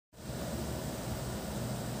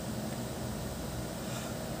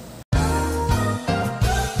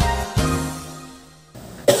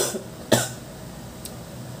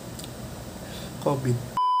COVID.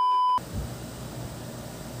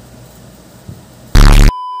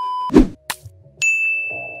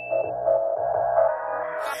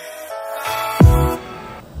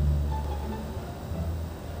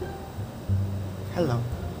 Hello.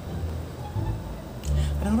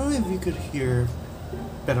 I don't know if you could hear,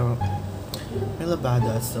 pero may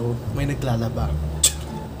labada, so may naglalaba.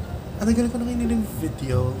 Ang tagal ko nang hiniling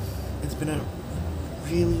video. It's been a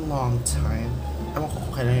really long time. Ewan ko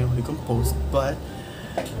kung kailan yung huli kong post, but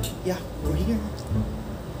yeah, we're here.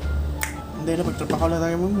 Hindi na pagtrapaho lang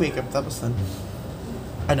tayo ng makeup, tapos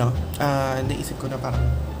naisip ko na parang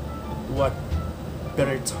what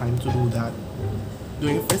better time to do that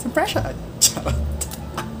doing a first impression.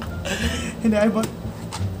 Hindi, I bought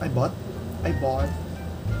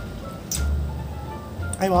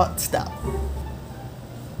stuff.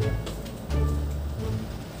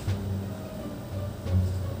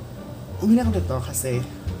 Umila ko dito kasi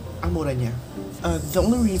ang mura niya. The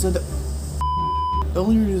only reason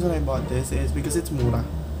I bought this is because it's mura.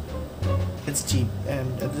 It's cheap,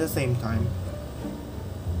 and at the same time,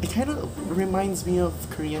 it kind of reminds me of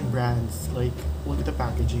Korean brands. Like, look at the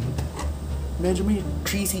packaging. Medyo may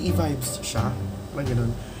 3CE vibes siya. Like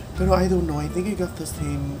ganun. Pero I don't know, I think I got the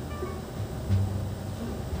same.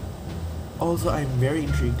 Also, I'm very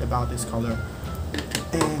intrigued about this color.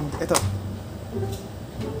 And ito.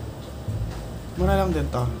 Mura lang din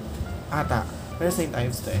to. Ata. Pero same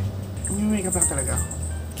times to eh. Yung makeup lang talaga ako.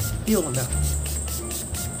 Feel na.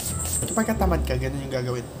 Kapag katamad ka, ganun yung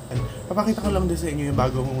gagawin. Papakita ko lang din sa inyo yung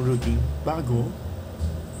bagong routine.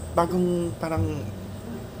 Bagong parang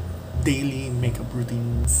daily makeup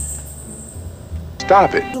routines.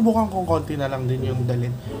 Stop it! Subukan kong konti na lang din yung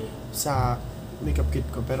dalhin sa makeup kit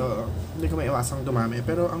ko. Pero hindi ko maiwasang dumami.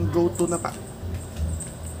 Pero ang go-to na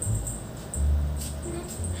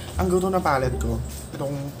palette ko,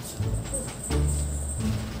 itong,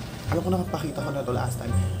 alam ko nakapakita ko na to last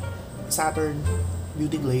time, Saturn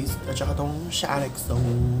Beauty Glaze, at saka itong CHAR.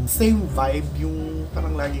 Same vibe yung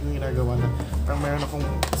parang lagi kong ginagawa na parang meron akong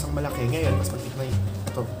isang malaki. Ngayon, mas maliit na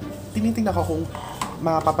ito. Tinitingnan ko kung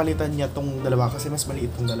mapapalitan niya tong dalawa kasi mas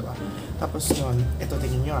maliit tong dalawa. Tapos yun, ito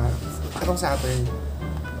tingin nyo itong Saturn,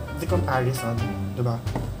 the comparison, diba?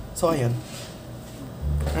 So ayan,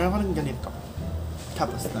 meron ko ng ganito.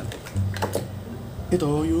 Tapos na.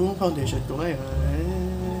 Ito yung foundation ko ngayon.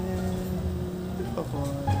 Focus.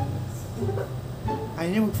 Ayaw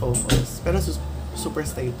niya mag-focus. Pero super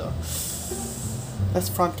stay ito. Tapos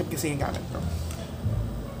front cap kasi yung gamit ko.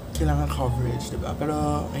 Kailangan coverage, diba?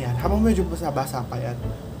 Pero, ayan. Habang medyo basa-basa pa yan,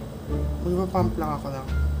 magpapump lang ako ng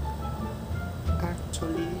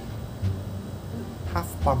actually half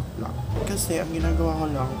pump lang. Kasi ang ginagawa ko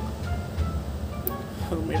lang,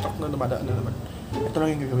 may talk na dumadaan na naman. Ito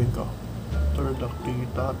lang yung gagawin ko. Tardak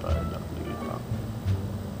dito.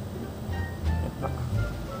 Ito.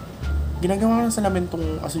 Ginagawa ko lang sa lamin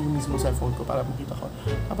tong yung mismo cellphone ko para makita ko.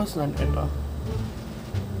 Tapos nun, ito.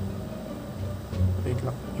 Wait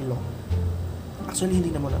lang, ilong. Actually,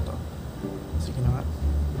 hindi naman na to. Sige na nga.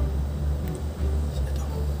 So, ito.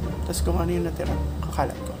 Tapos kung ano yung natira,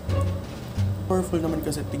 kakalat ko. Powerful naman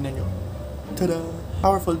kasi, tingnan nyo. Tada!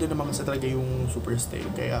 Powerful din naman kasi talaga yung super stay.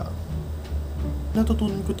 Kaya,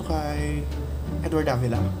 natutunan ko to kay Edward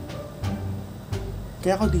Avila.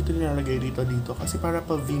 Kaya ako dito nilalagay dito kasi para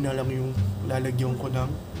pa V na lang yung lalagyan ko ng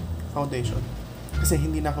foundation. Kasi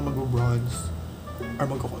hindi na ako mag-bronze or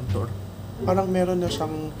mag-contour. Parang meron na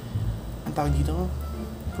siyang, ang tawag dito?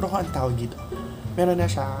 Meron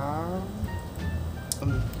na siyang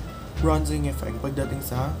bronzing effect pagdating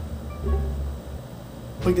sa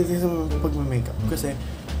pag-makeup. Kasi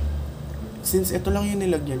since ito lang yung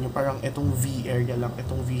nilagyan nyo, parang itong V area lang,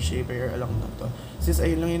 itong V-shape area lang na to. Since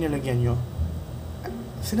ayun lang yung nilagyan nyo,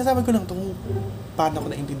 sinasabi ko lang itong paano ko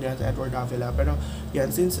naintindihan sa Edward Avila. Pero yan,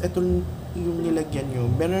 since ito yung nilagyan nyo,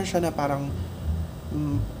 meron siya na parang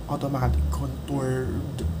automatic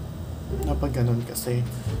contoured na pag ganun kasi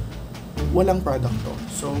walang product to.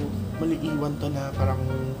 So, maliiwan to na parang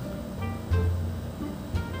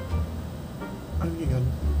ano yun?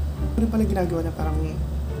 Ano pala ginagawa na parang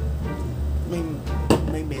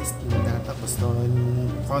may mist na tapos doon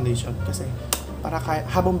foundation kasi para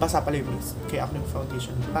habang basa pala yung mist kaya ako ng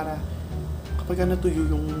foundation para kapag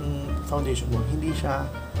natuyo yung foundation mo hindi siya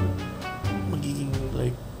magiging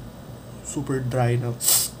like super dry na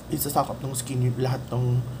isa-suck up ng skin yung lahat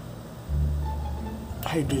ng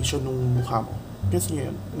hydration ng mukha mo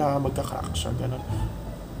kasi yun na magka-crack siya ganun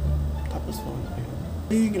tapos noon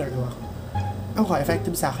ayun yung ginagawa ko okay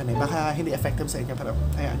effective sa akin baka hindi effective sa inyo pero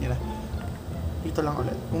hayaan nyo na dito lang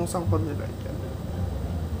ulit. Kung saan ko nilagyan.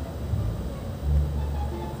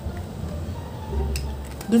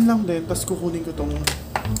 Dun lang din, tapos kukunin ko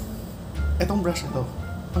etong brush na to.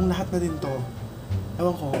 Ang lahat na din to.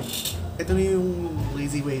 Ewan ko, ito na yung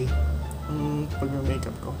lazy way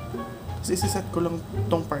pag-makeup ko. Tapos isiset ko lang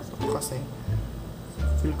tong part na to kasi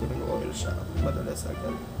feel ko nag-oil siya madalas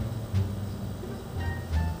agad.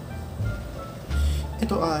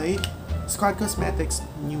 Ito ay Squad Cosmetics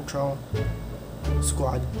Neutral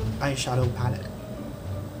Squad Eyeshadow Palette.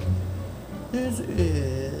 This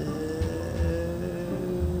is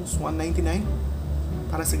 $1.99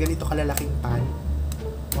 para sa ganito kalalaking pan.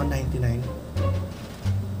 $1.99.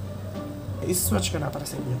 I-swatch ko na para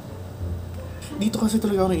sa inyo. Dito kasi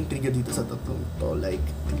talaga ako na-intriga dito sa tatlong to. Like,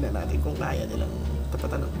 tignan natin kung kaya nilang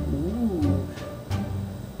tapatan ng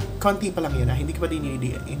konti pa lang yun, hindi ko pa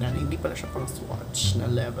dinidiinan, hindi pala siya pang swatch na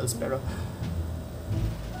levels, pero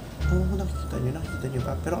nakikita nyo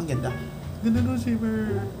pa, pero ang ganda no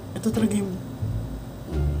shimmer. Ito talaga yung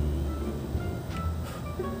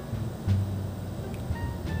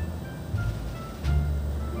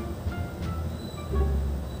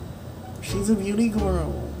she's a beauty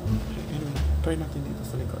girl. Anyway, try natin dito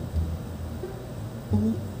sa likod.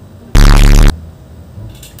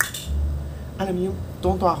 Alam niyo,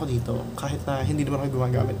 tuwang-tuwa ako dito kahit na hindi naman ako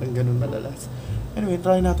gumagamit ng ganun madalas. Anyway,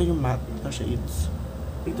 try natin yung matte na shades.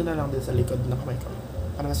 Dito na lang din sa likod ng kamay ko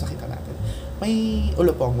para mas makita natin. May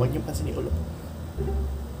ulupong, huwag niyong pansinin yung ulupong.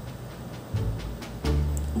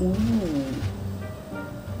 Ooh,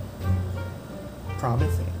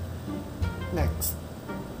 promising. Next,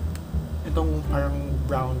 itong parang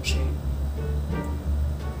brown shade.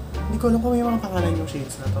 Hindi ko alam kung may mga pangalan yung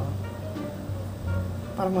shades na to.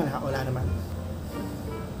 Parang wala naman.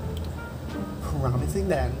 Promising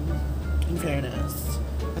then, in fairness.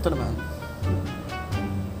 Ito naman.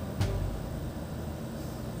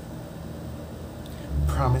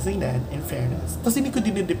 Promising then, in fairness. Tapos hindi ko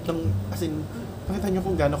dinidip ng, as in, nakita nyo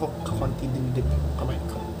kung gaano ko kakonti dinidip yung kamay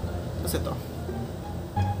ko. Tapos ito.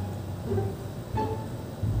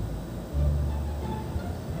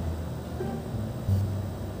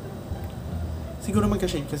 Siguro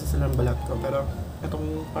magka-shade kasi sila ng balat ko, pero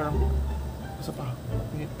itong parang isa pa.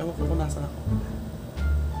 Ewan ko kung nasan ako.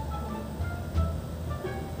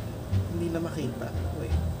 Hindi na makita.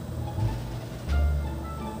 Wait.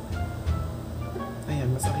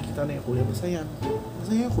 Ayan, mas nakikita na yung kulay. Basta yan.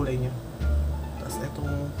 Basta yung kulay niya. Tapos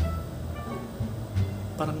itong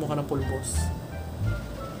parang mukha ng pulbos.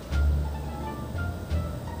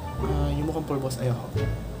 Yung mukhang pulbos ayoko.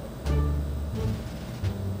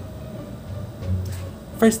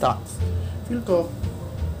 First thoughts. Feel ko,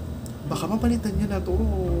 baka mapalitan niya na to.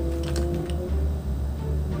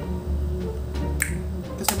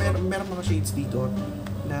 Kasi meron mga shades dito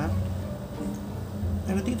na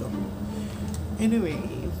ano dito. Anyway,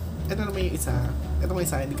 ito naman yung isa. Ito yung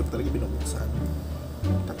isa, hindi ko pa talaga binubuksan.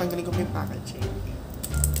 Tatanggalin ko yung packaging.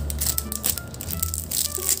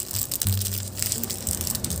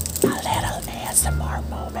 A little ASMR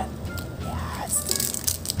moment. Yes.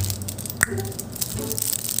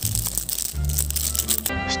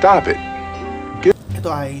 Stop it. Ito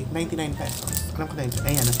ay 99 pesos. Alam ko na ito.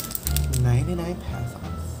 Ayan. 99 pesos.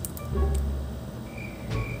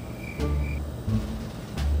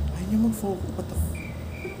 Ayun yung mag-focus. What the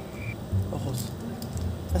focus.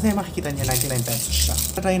 Kasi makikita niya 99 pesos siya.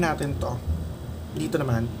 Try natin to. Dito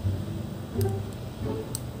naman.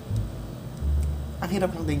 Ang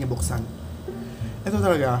hirap lang din niya buksan. Ito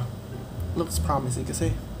talaga looks promising kasi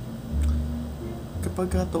kapag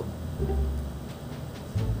to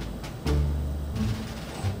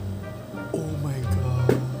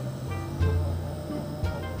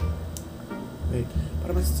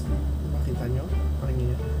para mas makita nyo, parang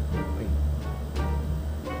yun. Wait.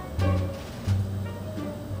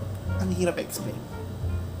 Ang hirap explain.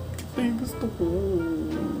 Ito yung gusto ko.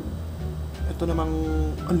 Ito namang,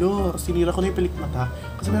 sinira ko na yung pilik mata.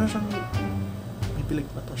 Kasi meron siyang, may pilik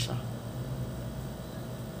mata siya.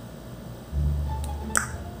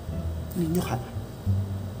 Ninyo ka.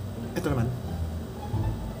 Ito naman.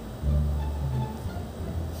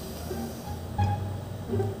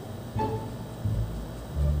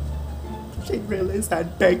 Realize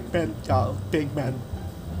that pigment, y'all. Pigment.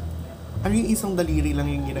 Ano yung isang daliri lang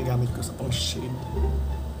yung ginagamit ko sa pang shade.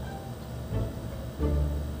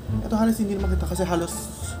 Ito halos hindi naman kita kasi halos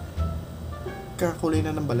kakulay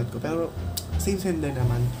na ng balat ko. Pero same din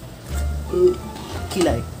naman.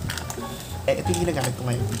 Kilay. Ito yung ginagamit ko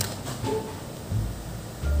ngayon.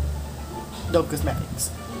 Dove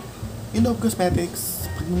Cosmetics. Yung Dove Cosmetics,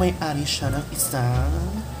 pag may-ari siya ng isang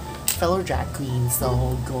fellow drag queen,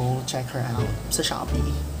 so go check her out sa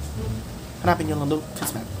Shopee. Hanapin nyo lang Dove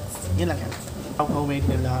Cosmetics. Yun lang yan. Ang homemade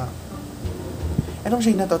nila. Anong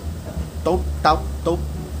shade na to? Taupe.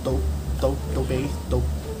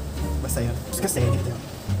 Basta yan. Kasi, dito yun.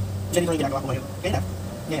 Diyan ito yung ginagawa ko ngayon. Kaya na.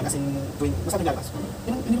 Ngayon, as in, tuwing, basta naglalabas.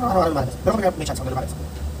 Hindi ko araw-araw lumalabas. Pero kapag may chance ako lumalabas ako.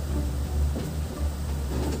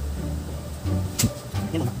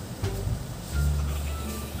 Yan muna.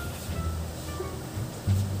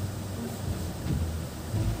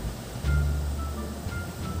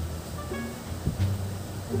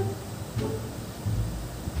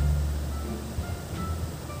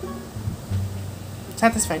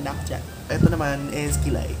 Satisfied na ako dyan. Ito naman is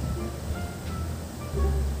kilay.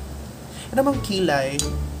 Ito namang kilay,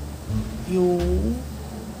 yung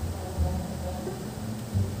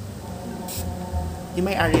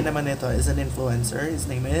may-ari naman nito is an influencer. His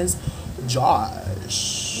name is Josh.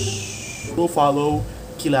 Go follow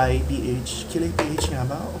Kilay PH. Kilay PH nga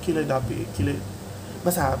ba? O Kilay.ph? Kilay.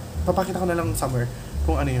 Basta, papakita ko na lang somewhere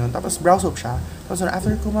kung ano yun. Tapos, brow soap siya. Tapos,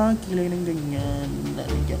 after ko kilay ng ganyan,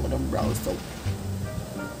 lalagyan ko ng brow soap.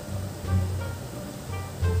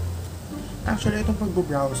 Actually, itong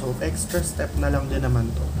pag-brow soap, extra step na lang din naman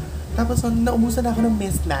to. Tapos, naubusan ako ng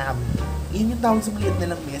mist lamp. Yun yung tawag sa maliit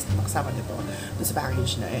na lang mist na kasama nito sa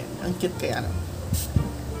package na eh. Ang cute kaya lang.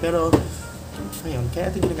 Pero, ayun, kaya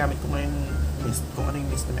ito ginagamit ko ngayon mist, kung ano yung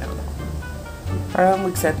mist na meron ako. Parang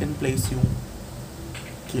mag-set in place yung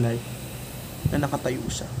kilay na nakatayo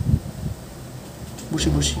siya.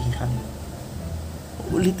 Bushi-bushihan.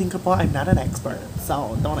 Ulitin ko po, I'm not an expert,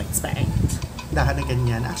 so don't expect. Dahan na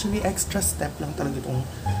ganyan. Actually, extra step lang talaga itong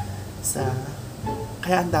sa...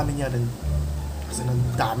 Kaya ang dami niya rin. Kasi ang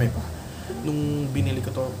dami pa. Nung binili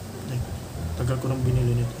ko to, like, tagal ko nang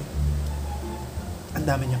binili nito. Ang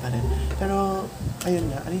dami niya pa rin. Pero, ayun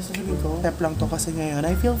nga. Ano yung sasabihin ko? Step lang to kasi ngayon,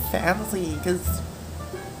 I feel fancy. Because,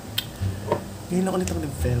 ngayon lang ulit ako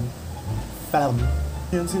nag-film.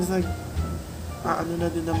 Yun, since ano na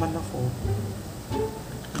din naman ako,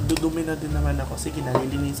 dudumi na din naman ako. Sige,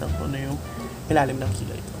 nalilinisan ko na yung ilalim ng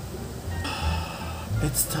kilay ito.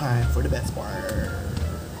 It's time for the best part.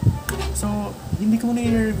 So, hindi ko muna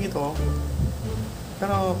i-review to.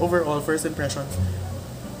 Pero overall, first impressions,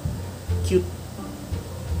 cute.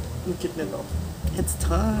 Yung cute nito. It's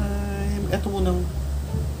time. Ito munang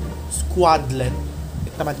squadlet.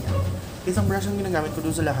 Tamad niya. Isang brush ang ginagamit ko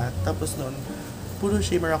dun sa lahat. Tapos nun, puro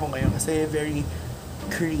shimmer ako ngayon kasi very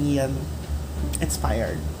Korean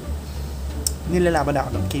inspired. Nilalaban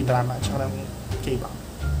ako ng K-drama at saka ng K-pop.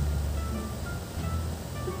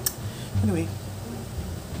 Anyway,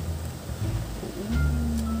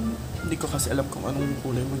 hindi ko kasi alam kung anong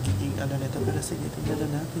kulay magiging ano nito, pero sige, tingnan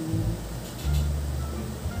na natin.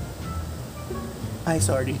 Ay,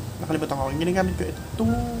 sorry. Nakalimutan ko. Yung ginagamit ko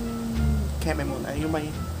itong keme muna. Yung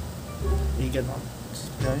may ganon.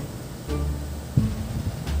 Okay.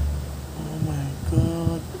 Oh my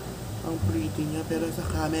God. Ang pretty niya, pero sa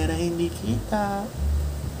camera hindi kita.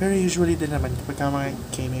 Pero usually din naman kapag mga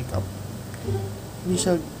K-makeup, hindi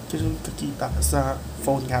siya kakita sa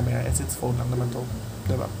phone camera. It's phone lang naman to.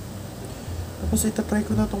 Diba? Tapos itatry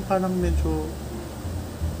ko na itong parang medyo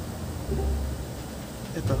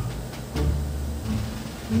ito.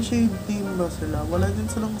 May shade name ba sila? Wala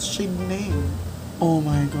din silang shade name. Oh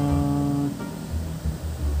my God.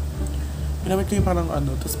 Ginamit ko yung parang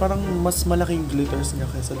ano. Tapos parang mas malaking glitters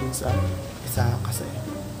nga kaysa dun sa isa kasi.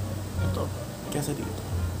 Ito. Kaysa dito.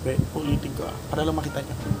 Wait, ulitin ko para lang makita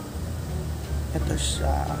nyo. Ito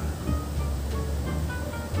siya.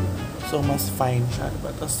 So, mas fine siya.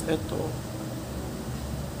 Diba? Tapos ito.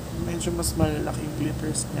 Medyo mas malaki yung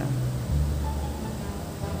glitters niya.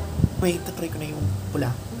 Wait, tatry ko na yung pula.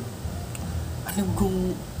 Alam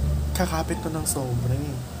kong kakapit to ng sobra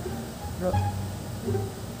eh. Pero,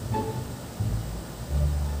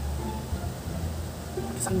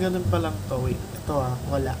 isang ganun pa lang to. Wait, ito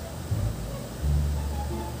wala.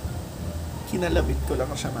 Kinalabit ko lang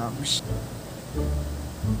siya, ma'am.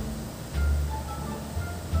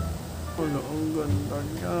 Wala, ang ganda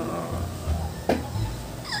niya.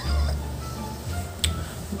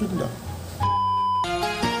 Ang ganda.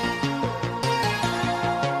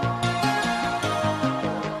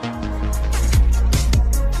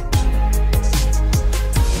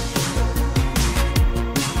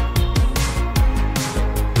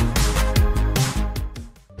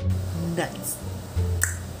 Nice.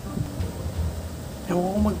 Ewan ko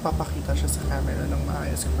kung magpapakita siya sa camera ng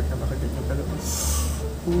maayos kapag nakaganyan. Pero,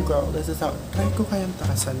 oh girl, this is how, try ko kayang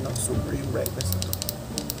taasan ng super yung brightness ito.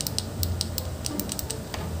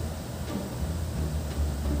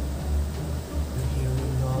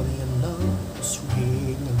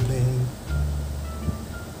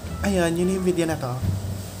 Ayan, yun yung video na to.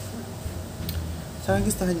 Sana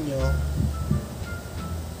gustuhan nyo.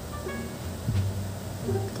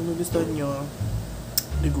 Kung nagustuhan nyo,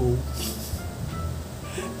 go.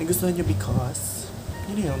 Nagustuhan nyo because,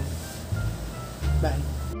 yun yun.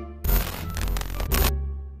 Bye.